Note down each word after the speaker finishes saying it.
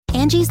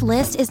Angie's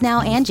List is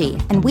now Angie,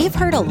 and we've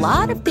heard a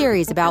lot of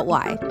theories about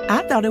why.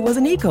 I thought it was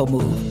an eco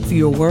move.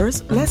 Fewer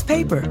words, less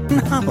paper.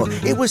 No,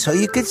 it was so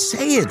you could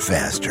say it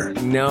faster.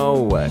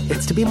 No,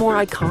 it's to be more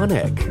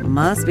iconic.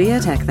 Must be a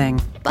tech thing.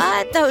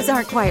 But those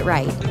aren't quite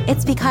right.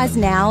 It's because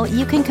now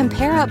you can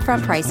compare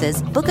upfront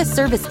prices, book a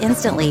service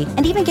instantly,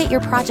 and even get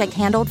your project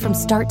handled from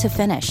start to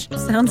finish.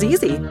 Sounds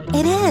easy.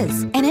 It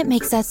is, and it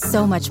makes us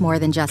so much more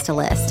than just a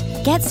list.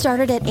 Get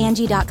started at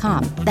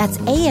Angie.com. That's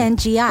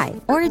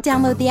ANGI, or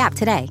download the app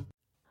today.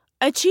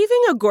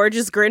 Achieving a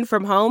gorgeous grin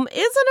from home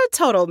isn't a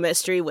total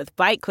mystery with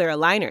Byte Clear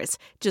aligners.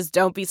 Just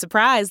don't be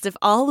surprised if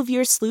all of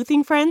your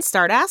sleuthing friends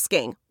start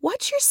asking,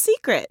 "What's your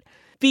secret?"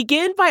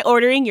 Begin by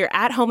ordering your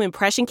at-home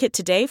impression kit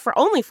today for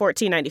only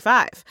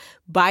 $14.95.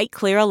 Byte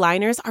Clear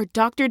aligners are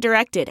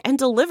doctor-directed and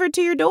delivered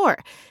to your door.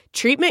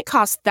 Treatment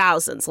costs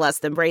thousands less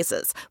than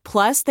braces.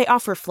 Plus, they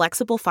offer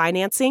flexible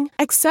financing,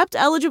 accept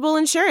eligible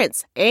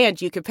insurance,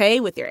 and you can pay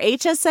with your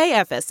HSA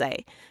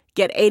FSA.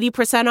 Get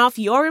 80% off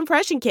your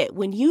impression kit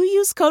when you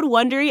use code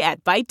WONDERY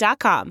at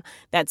Byte.com.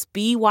 That's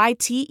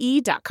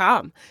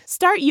BYTE.com.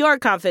 Start your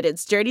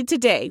confidence journey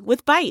today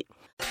with Byte.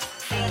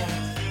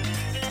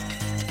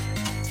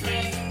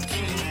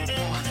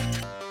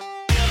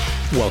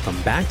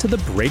 Welcome back to The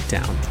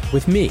Breakdown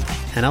with me,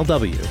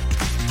 NLW.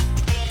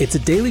 It's a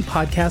daily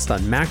podcast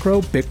on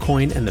macro,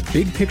 Bitcoin, and the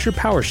big picture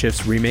power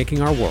shifts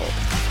remaking our world.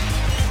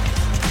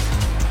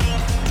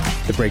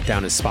 The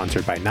Breakdown is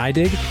sponsored by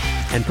NYDIG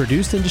and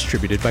produced and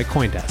distributed by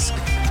CoinDesk.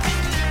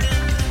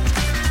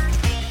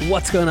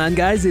 What's going on,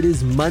 guys? It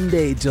is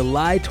Monday,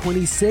 July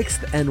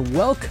 26th, and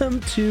welcome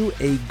to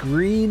a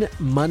Green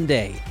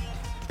Monday.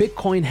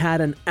 Bitcoin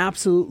had an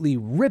absolutely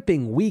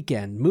ripping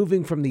weekend,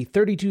 moving from the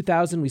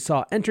 32,000 we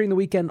saw entering the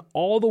weekend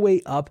all the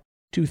way up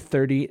to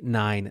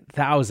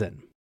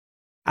 39,000.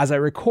 As I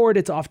record,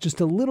 it's off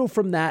just a little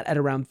from that at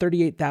around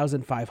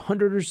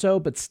 38,500 or so,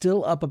 but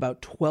still up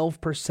about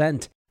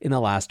 12% in the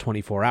last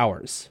 24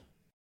 hours.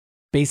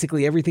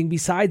 Basically, everything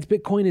besides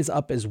Bitcoin is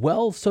up as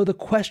well, so the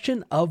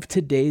question of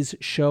today's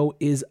show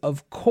is,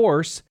 of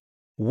course,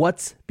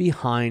 what's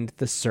behind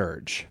the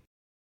surge?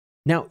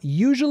 Now,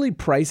 usually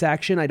price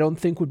action I don't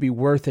think would be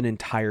worth an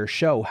entire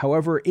show.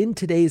 However, in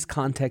today's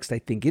context, I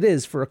think it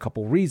is for a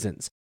couple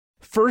reasons.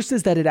 First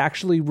is that it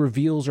actually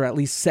reveals, or at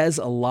least says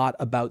a lot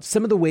about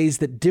some of the ways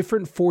that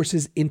different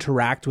forces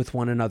interact with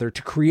one another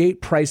to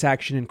create price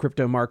action in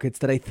crypto markets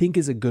that I think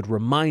is a good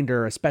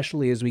reminder,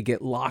 especially as we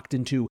get locked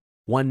into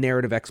one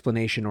narrative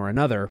explanation or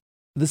another.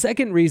 The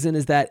second reason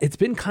is that it's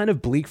been kind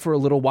of bleak for a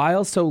little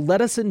while, so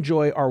let us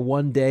enjoy our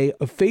one day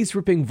of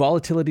face-ripping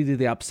volatility to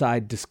the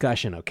upside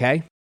discussion,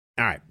 okay?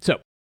 All right, so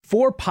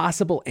 4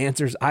 possible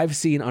answers I've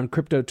seen on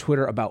crypto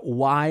Twitter about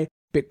why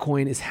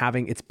Bitcoin is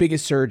having its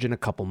biggest surge in a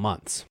couple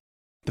months.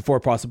 The 4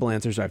 possible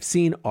answers I've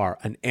seen are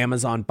an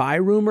Amazon buy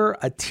rumor,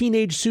 a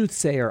teenage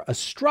soothsayer,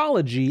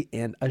 astrology,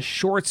 and a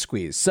short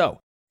squeeze. So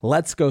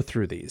let's go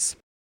through these.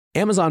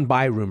 Amazon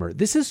buy rumor.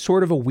 This is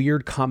sort of a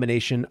weird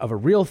combination of a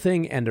real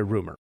thing and a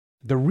rumor.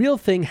 The real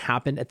thing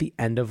happened at the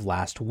end of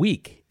last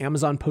week.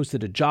 Amazon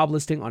posted a job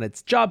listing on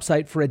its job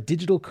site for a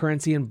digital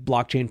currency and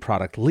blockchain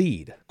product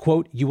lead.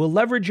 Quote, "You will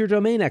leverage your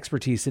domain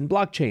expertise in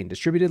blockchain,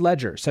 distributed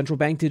ledger, central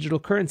bank digital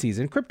currencies,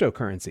 and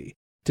cryptocurrency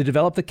to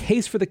develop the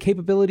case for the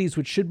capabilities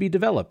which should be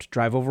developed,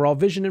 drive overall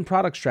vision and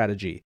product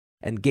strategy,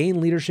 and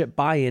gain leadership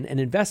buy-in and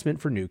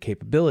investment for new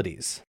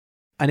capabilities."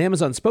 An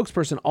Amazon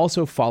spokesperson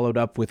also followed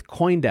up with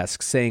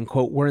CoinDesk saying,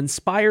 quote, "We're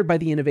inspired by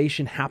the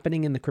innovation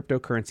happening in the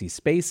cryptocurrency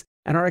space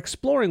and are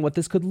exploring what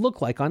this could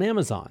look like on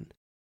Amazon.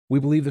 We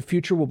believe the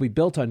future will be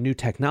built on new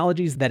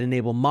technologies that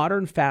enable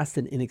modern, fast,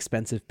 and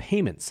inexpensive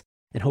payments,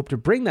 and hope to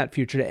bring that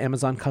future to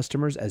Amazon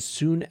customers as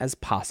soon as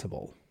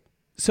possible."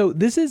 So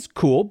this is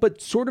cool,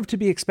 but sort of to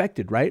be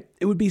expected, right?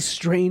 It would be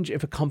strange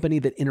if a company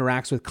that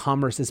interacts with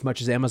commerce as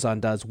much as Amazon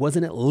does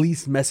wasn't at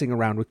least messing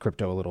around with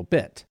crypto a little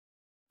bit.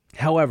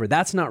 However,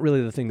 that's not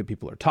really the thing that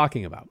people are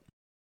talking about.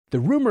 The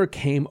rumor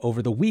came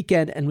over the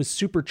weekend and was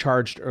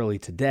supercharged early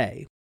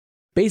today.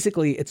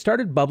 Basically, it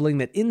started bubbling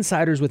that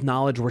insiders with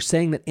knowledge were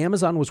saying that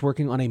Amazon was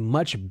working on a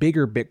much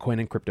bigger Bitcoin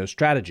and crypto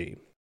strategy.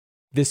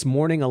 This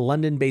morning, a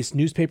London-based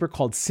newspaper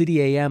called City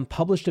AM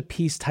published a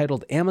piece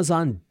titled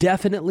 "Amazon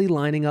Definitely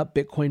Lining Up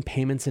Bitcoin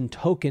Payments and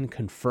Token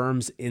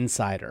Confirms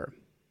Insider."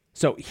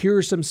 So here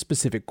are some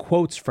specific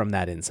quotes from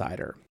that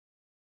insider.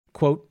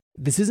 Quote,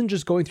 "This isn't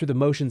just going through the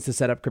motions to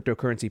set up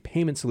cryptocurrency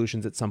payment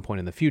solutions at some point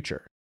in the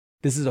future.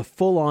 This is a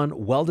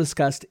full-on,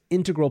 well-discussed,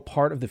 integral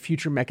part of the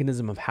future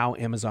mechanism of how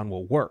Amazon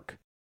will work.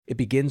 It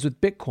begins with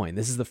Bitcoin.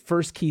 This is the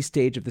first key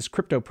stage of this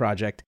crypto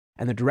project,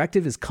 and the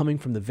directive is coming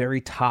from the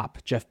very top,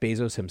 Jeff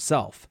Bezos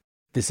himself.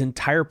 This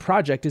entire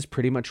project is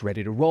pretty much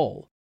ready to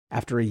roll.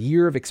 After a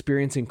year of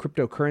experiencing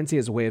cryptocurrency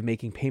as a way of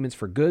making payments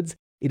for goods,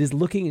 it is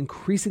looking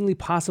increasingly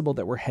possible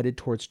that we're headed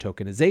towards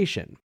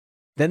tokenization.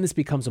 Then this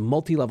becomes a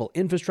multi-level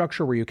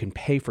infrastructure where you can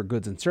pay for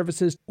goods and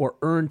services or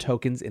earn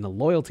tokens in a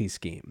loyalty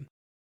scheme.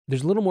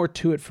 There's a little more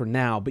to it for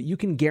now, but you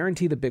can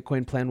guarantee the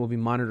Bitcoin plan will be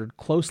monitored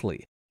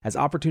closely as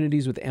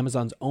opportunities with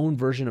Amazon's own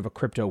version of a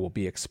crypto will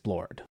be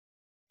explored."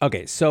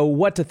 Okay, so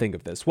what to think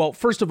of this? Well,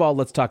 first of all,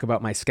 let's talk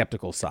about my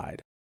skeptical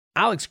side.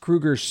 Alex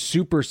Kruger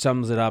super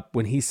sums it up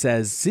when he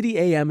says, City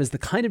AM is the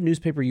kind of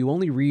newspaper you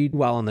only read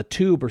while on the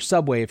tube or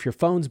subway if your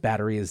phone's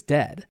battery is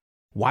dead.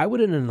 Why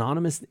would an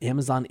anonymous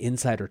Amazon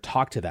insider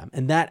talk to them?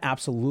 And that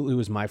absolutely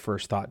was my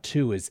first thought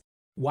too, is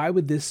why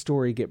would this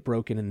story get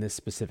broken in this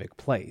specific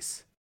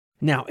place?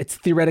 Now, it's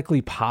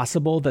theoretically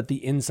possible that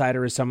the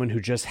insider is someone who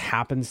just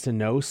happens to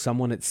know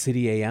someone at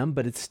City AM,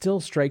 but it still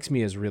strikes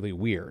me as really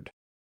weird.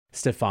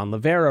 Stefan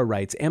Livera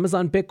writes,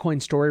 Amazon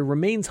Bitcoin story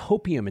remains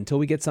hopium until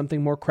we get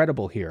something more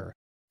credible here.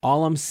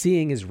 All I'm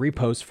seeing is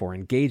reposts for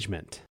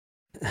engagement.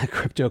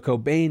 Crypto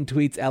Cobain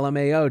tweets,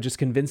 LMAO, just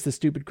convinced the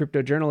stupid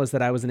crypto journalist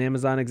that I was an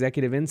Amazon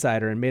executive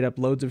insider and made up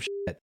loads of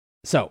shit.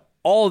 So,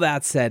 all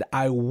that said,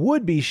 I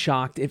would be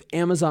shocked if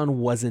Amazon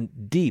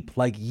wasn't deep,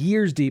 like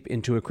years deep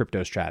into a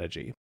crypto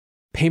strategy.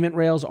 Payment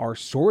rails are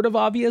sort of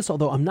obvious,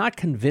 although I'm not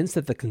convinced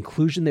that the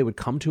conclusion they would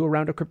come to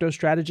around a crypto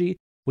strategy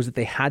was that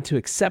they had to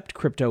accept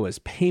crypto as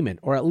payment,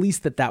 or at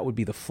least that would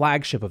be the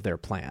flagship of their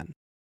plan.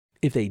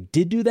 If they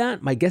did do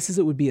that, my guess is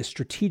it would be a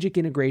strategic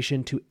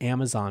integration to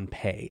Amazon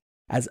Pay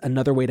as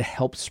another way to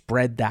help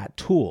spread that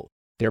tool,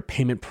 their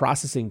payment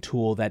processing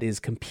tool that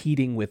is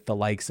competing with the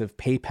likes of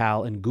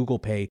PayPal and Google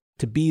Pay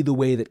to be the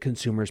way that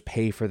consumers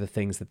pay for the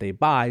things that they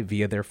buy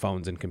via their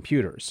phones and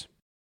computers.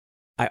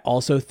 I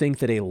also think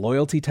that a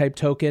loyalty type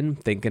token,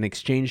 think an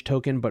exchange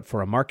token, but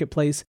for a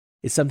marketplace,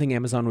 is something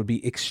Amazon would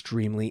be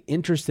extremely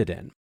interested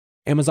in.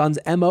 Amazon's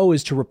MO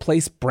is to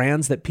replace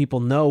brands that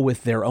people know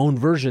with their own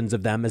versions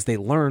of them as they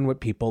learn what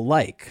people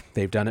like.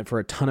 They've done it for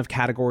a ton of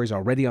categories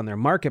already on their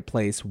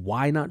marketplace.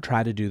 Why not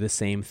try to do the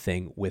same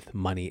thing with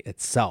money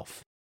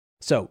itself?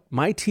 So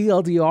my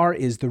TLDR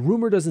is the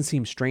rumor doesn't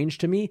seem strange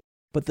to me,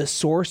 but the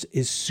source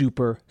is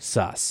super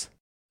sus.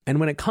 And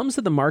when it comes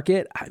to the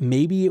market,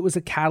 maybe it was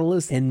a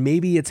catalyst and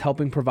maybe it's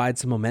helping provide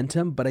some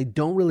momentum, but I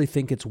don't really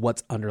think it's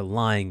what's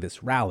underlying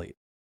this rally.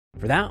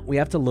 For that, we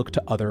have to look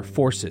to other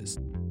forces.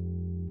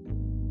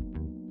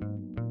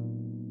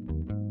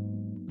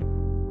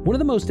 One of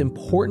the most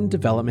important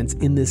developments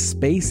in this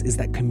space is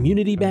that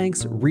community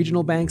banks,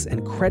 regional banks,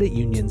 and credit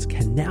unions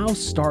can now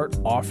start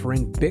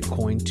offering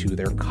Bitcoin to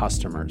their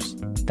customers.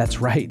 That's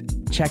right,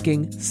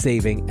 checking,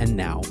 saving, and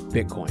now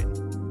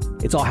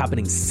Bitcoin. It's all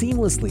happening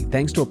seamlessly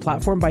thanks to a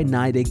platform by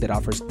NYDIG that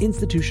offers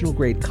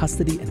institutional-grade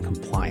custody and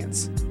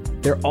compliance.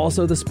 They're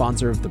also the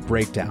sponsor of The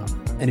Breakdown.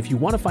 And if you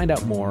want to find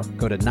out more,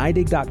 go to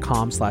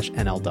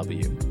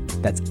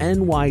NYDIG.com/NLW. That's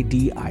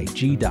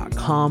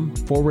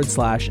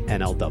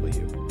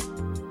NYDIG.com/NLW.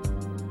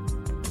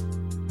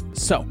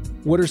 So,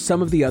 what are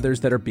some of the others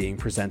that are being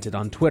presented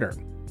on Twitter?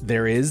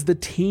 There is the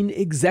teen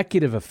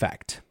executive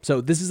effect. So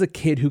this is a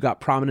kid who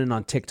got prominent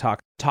on TikTok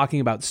talking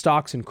about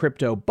stocks and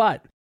crypto,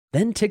 but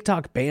then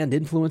TikTok banned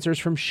influencers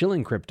from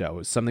shilling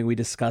crypto, something we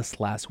discussed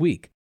last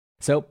week.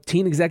 So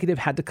teen executive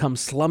had to come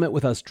slum it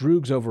with us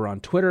droogs over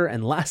on Twitter,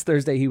 and last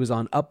Thursday he was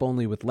on Up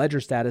Only with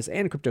Ledger Status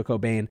and Crypto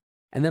Cobain,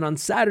 and then on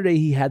Saturday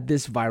he had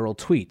this viral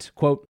tweet,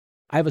 quote,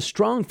 I have a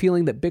strong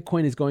feeling that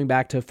Bitcoin is going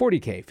back to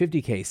 40K,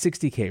 50K,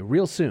 60K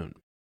real soon.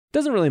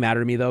 Doesn't really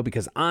matter to me though,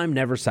 because I'm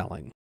never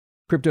selling.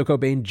 Crypto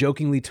Cobain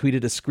jokingly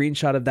tweeted a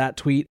screenshot of that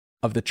tweet,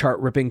 of the chart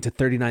ripping to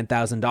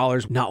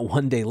 $39,000 not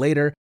one day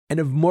later, and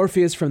of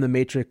Morpheus from The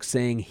Matrix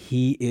saying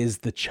he is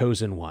the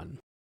chosen one.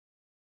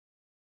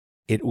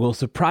 It will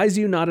surprise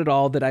you not at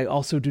all that I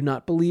also do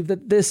not believe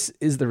that this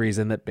is the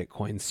reason that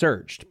Bitcoin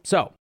surged.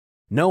 So,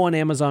 no on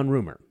Amazon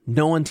rumor,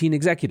 no on teen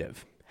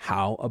executive.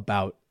 How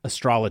about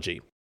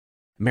astrology?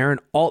 Maren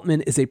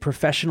Altman is a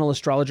professional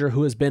astrologer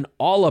who has been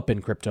all up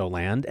in crypto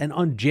land, and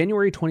on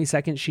January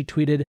 22nd, she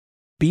tweeted,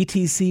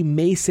 BTC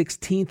May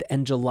 16th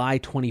and July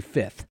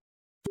 25th.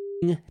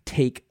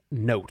 Take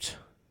note.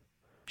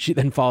 She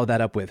then followed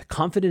that up with,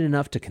 confident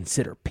enough to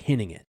consider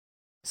pinning it.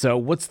 So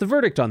what's the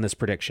verdict on this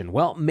prediction?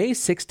 Well, May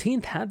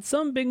 16th had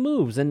some big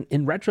moves, and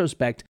in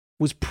retrospect,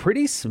 was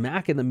pretty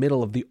smack in the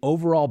middle of the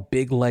overall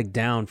big leg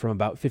down from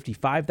about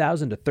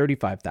 55,000 to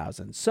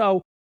 35,000.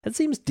 So that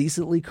seems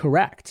decently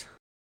correct.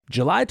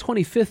 July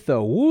 25th,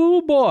 though,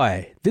 woo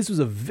boy, this was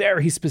a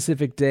very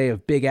specific day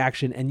of big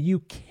action, and you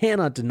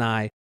cannot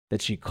deny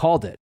that she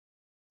called it.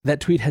 That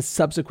tweet has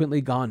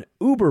subsequently gone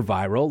uber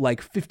viral,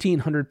 like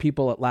 1,500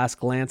 people at last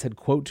glance had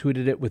quote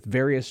tweeted it with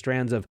various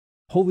strands of,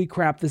 holy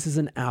crap, this is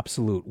an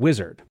absolute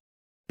wizard.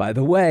 By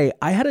the way,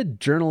 I had a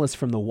journalist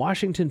from the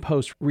Washington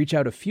Post reach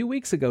out a few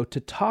weeks ago to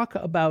talk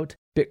about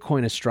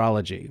Bitcoin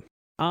astrology.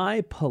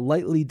 I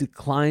politely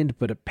declined,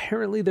 but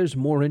apparently there's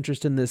more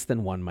interest in this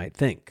than one might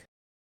think.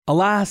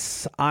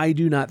 Alas, I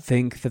do not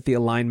think that the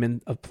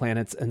alignment of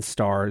planets and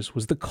stars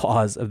was the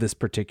cause of this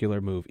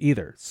particular move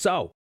either.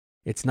 So,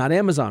 it's not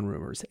Amazon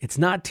rumors, it's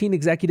not teen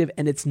executive,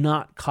 and it's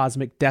not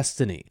cosmic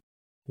destiny.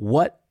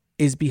 What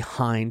is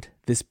behind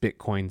this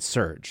Bitcoin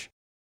surge?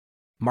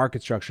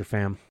 Market structure,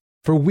 fam.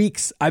 For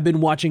weeks, I've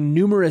been watching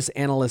numerous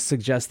analysts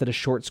suggest that a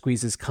short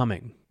squeeze is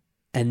coming.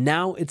 And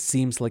now it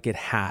seems like it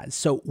has.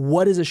 So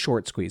what is a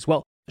short squeeze?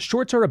 Well,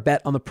 shorts are a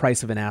bet on the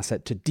price of an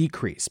asset to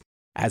decrease.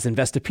 As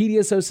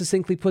Investopedia so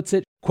succinctly puts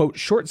it, Quote,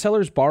 short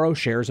sellers borrow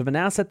shares of an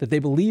asset that they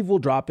believe will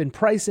drop in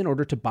price in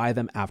order to buy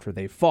them after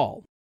they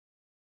fall.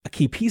 A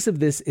key piece of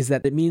this is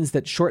that it means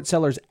that short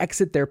sellers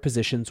exit their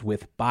positions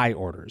with buy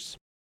orders.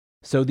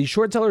 So these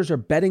short sellers are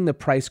betting the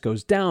price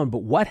goes down,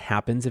 but what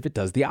happens if it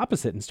does the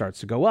opposite and starts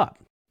to go up?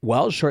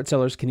 Well, short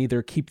sellers can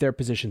either keep their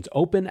positions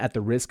open at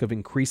the risk of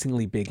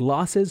increasingly big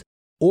losses,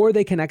 or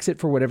they can exit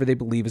for whatever they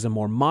believe is a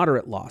more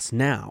moderate loss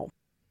now.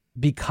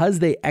 Because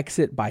they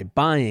exit by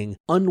buying,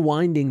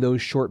 unwinding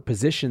those short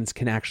positions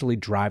can actually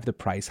drive the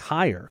price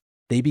higher.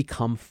 They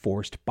become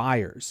forced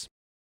buyers.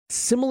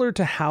 Similar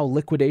to how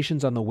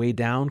liquidations on the way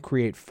down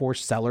create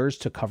forced sellers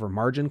to cover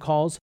margin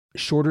calls,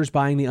 shorters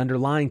buying the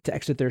underlying to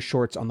exit their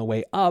shorts on the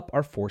way up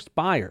are forced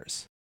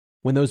buyers.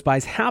 When those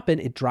buys happen,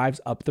 it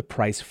drives up the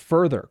price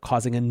further,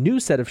 causing a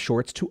new set of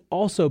shorts to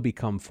also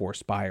become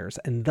forced buyers,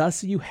 and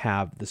thus you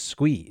have the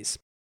squeeze.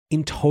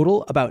 In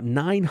total, about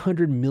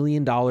 $900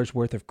 million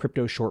worth of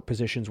crypto short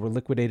positions were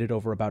liquidated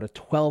over about a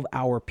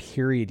 12-hour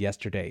period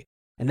yesterday,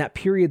 and that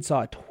period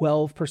saw a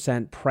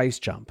 12% price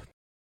jump.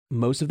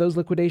 Most of those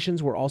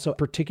liquidations were also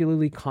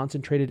particularly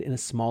concentrated in a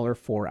smaller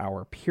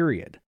 4-hour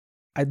period.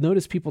 I'd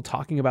noticed people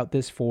talking about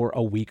this for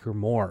a week or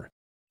more.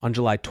 On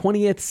July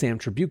 20th, Sam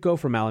Trabucco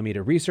from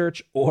Alameda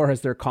Research, or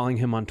as they're calling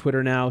him on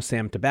Twitter now,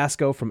 Sam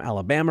Tabasco from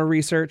Alabama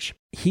Research,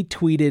 he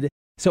tweeted,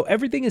 "So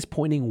everything is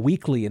pointing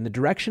weekly in the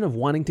direction of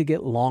wanting to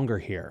get longer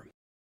here.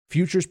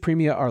 Futures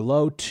premia are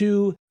low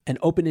too, and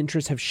open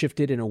interests have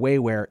shifted in a way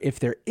where if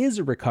there is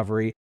a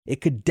recovery, it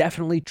could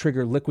definitely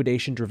trigger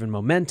liquidation-driven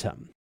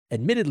momentum.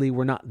 Admittedly,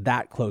 we're not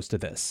that close to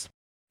this."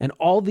 And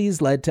all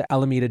these led to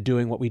Alameda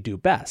doing what we do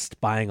best,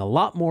 buying a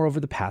lot more over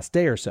the past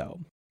day or so.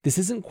 This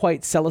isn't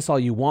quite sell us all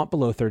you want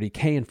below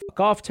 30K and fuck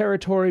off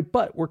territory,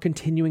 but we're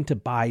continuing to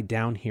buy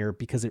down here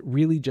because it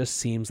really just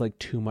seems like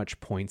too much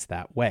points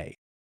that way.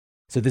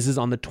 So this is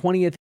on the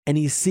 20th, and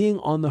he's seeing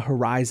on the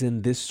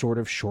horizon this sort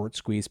of short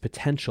squeeze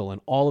potential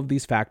and all of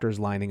these factors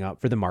lining up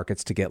for the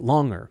markets to get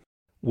longer.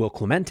 Will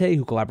Clemente,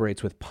 who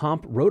collaborates with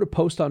Pomp, wrote a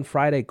post on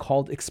Friday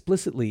called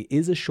explicitly,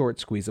 "Is a short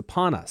squeeze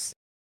upon us?"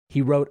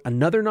 He wrote,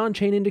 "Another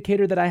non-chain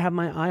indicator that I have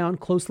my eye on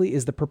closely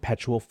is the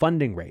perpetual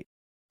funding rate.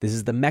 This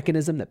is the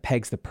mechanism that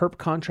pegs the perp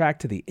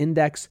contract to the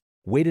index,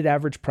 weighted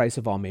average price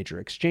of all major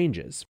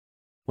exchanges.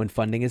 When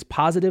funding is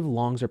positive,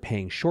 longs are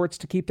paying shorts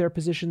to keep their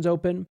positions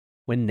open.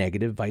 When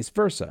negative, vice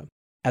versa.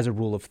 As a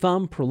rule of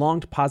thumb,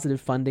 prolonged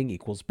positive funding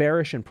equals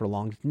bearish and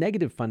prolonged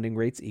negative funding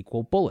rates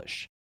equal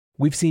bullish.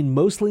 We've seen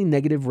mostly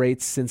negative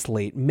rates since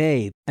late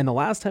May, and the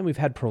last time we've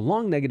had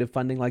prolonged negative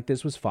funding like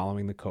this was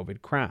following the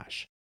COVID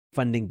crash.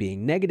 Funding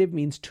being negative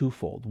means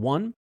twofold.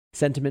 One,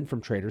 sentiment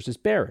from traders is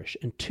bearish,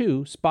 and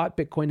two, spot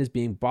Bitcoin is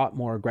being bought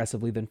more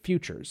aggressively than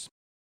futures.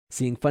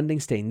 Seeing funding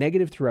stay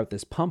negative throughout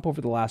this pump over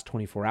the last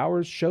 24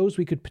 hours shows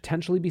we could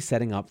potentially be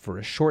setting up for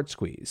a short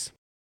squeeze."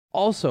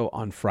 Also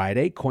on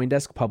Friday,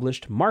 CoinDesk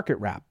published Market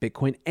Wrap.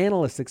 Bitcoin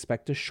analysts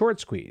expect a short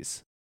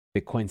squeeze.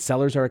 Bitcoin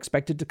sellers are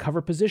expected to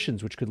cover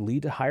positions, which could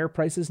lead to higher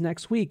prices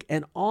next week.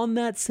 And on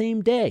that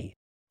same day,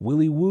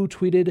 Willy Woo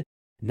tweeted,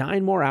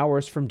 9 more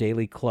hours from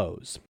daily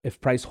close.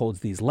 If price holds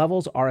these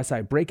levels,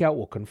 RSI breakout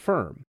will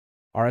confirm.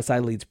 RSI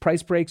leads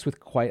price breaks with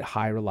quite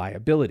high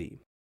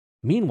reliability.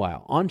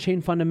 Meanwhile,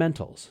 on-chain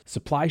fundamentals,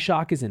 supply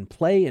shock is in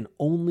play and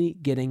only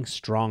getting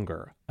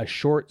stronger. A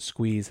short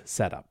squeeze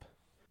setup.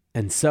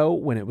 And so,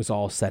 when it was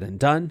all said and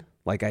done,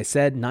 like I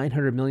said,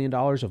 $900 million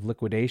of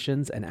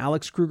liquidations, and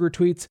Alex Kruger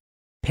tweets,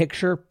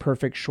 "Picture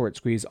perfect short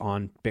squeeze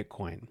on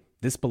Bitcoin.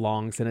 This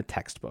belongs in a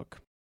textbook."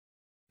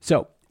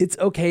 So, it's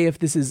okay if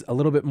this is a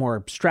little bit more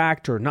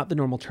abstract or not the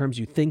normal terms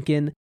you think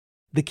in.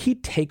 The key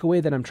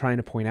takeaway that I'm trying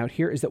to point out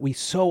here is that we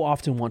so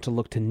often want to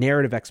look to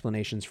narrative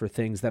explanations for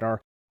things that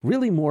are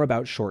really more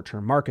about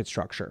short-term market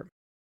structure.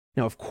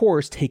 Now, of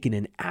course, taken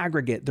in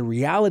aggregate, the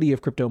reality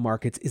of crypto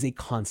markets is a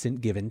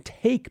constant give and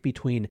take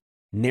between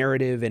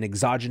narrative and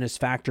exogenous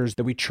factors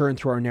that we churn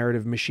through our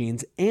narrative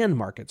machines and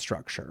market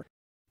structure.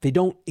 They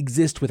don't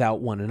exist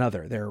without one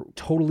another. They're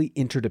totally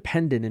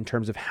interdependent in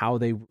terms of how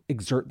they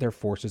exert their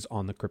forces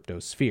on the crypto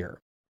sphere.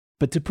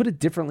 But to put it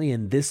differently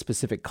in this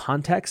specific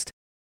context,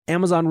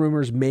 Amazon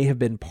rumors may have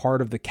been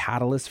part of the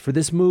catalyst for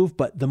this move,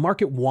 but the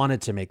market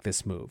wanted to make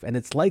this move. And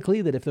it's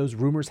likely that if those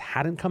rumors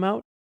hadn't come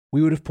out,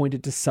 we would have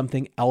pointed to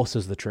something else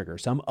as the trigger,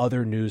 some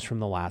other news from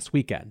the last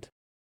weekend.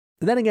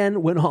 Then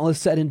again, when all is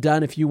said and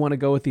done, if you want to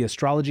go with the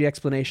astrology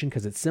explanation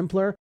because it's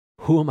simpler,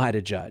 who am I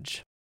to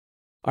judge?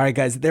 All right,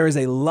 guys, there is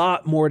a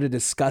lot more to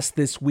discuss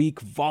this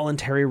week.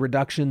 Voluntary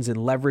reductions in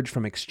leverage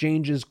from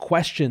exchanges,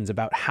 questions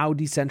about how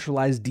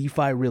decentralized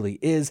DeFi really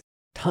is,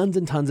 tons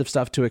and tons of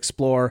stuff to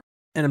explore,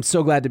 and I'm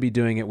so glad to be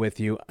doing it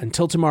with you.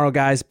 Until tomorrow,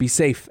 guys, be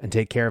safe and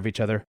take care of each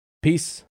other. Peace.